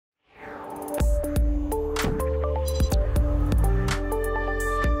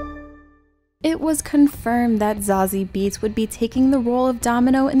It was confirmed that Zazie Beetz would be taking the role of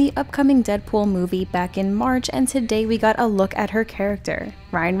Domino in the upcoming Deadpool movie back in March, and today we got a look at her character.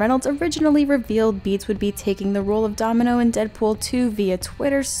 Ryan Reynolds originally revealed Beetz would be taking the role of Domino in Deadpool 2 via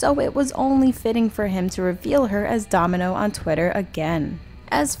Twitter, so it was only fitting for him to reveal her as Domino on Twitter again.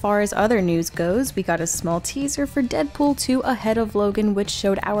 As far as other news goes, we got a small teaser for Deadpool 2 ahead of Logan, which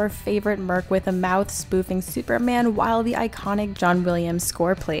showed our favorite Merc with a mouth spoofing Superman while the iconic John Williams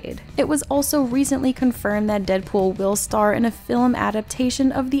score played. It was also recently confirmed that Deadpool will star in a film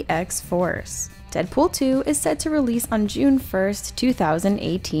adaptation of the X-Force. Deadpool 2 is set to release on June 1st,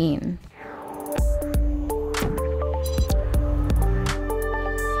 2018.